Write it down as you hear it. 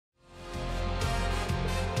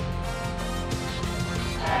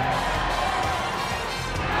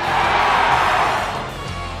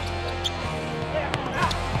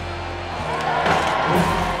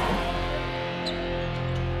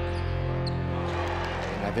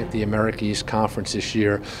I think the America East Conference this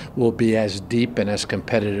year will be as deep and as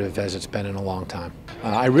competitive as it's been in a long time.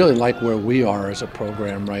 I really like where we are as a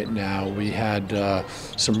program right now. We had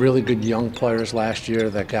some really good young players last year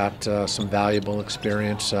that got some valuable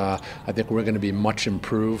experience. I think we're going to be much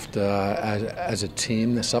improved as a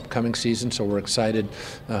team this upcoming season, so we're excited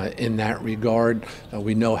in that regard.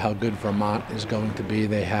 We know how good Vermont is going to be.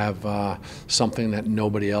 They have something that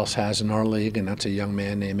nobody else has in our league, and that's a young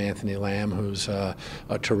man named Anthony Lamb, who's a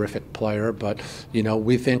terrific player. But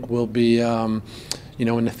we think we'll be in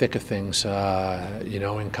the thick of things,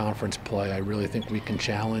 in conference play. I really think we can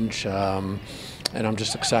challenge, and I'm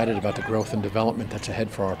just excited about the growth and development that's ahead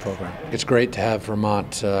for our program. It's great to have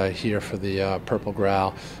Vermont here for the Purple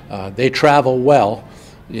Growl. They travel well,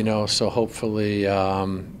 so hopefully,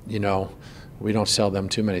 we don't sell them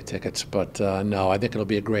too many tickets, but no, I think it'll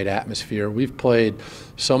be a great atmosphere. We've played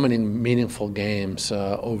so many meaningful games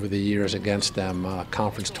over the years against them,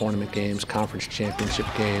 conference tournament games, conference championship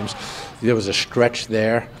games. There was a stretch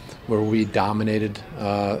there where we dominated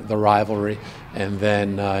the rivalry, and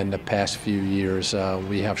then in the past few years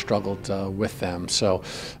we have struggled with them. So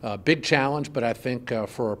big challenge, but I think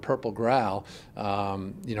for a Purple Growl,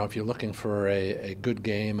 if you're looking for a good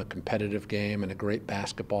game, a competitive game, and a great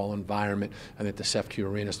basketball environment, I think the CEFCU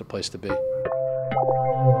Arena is the place to be.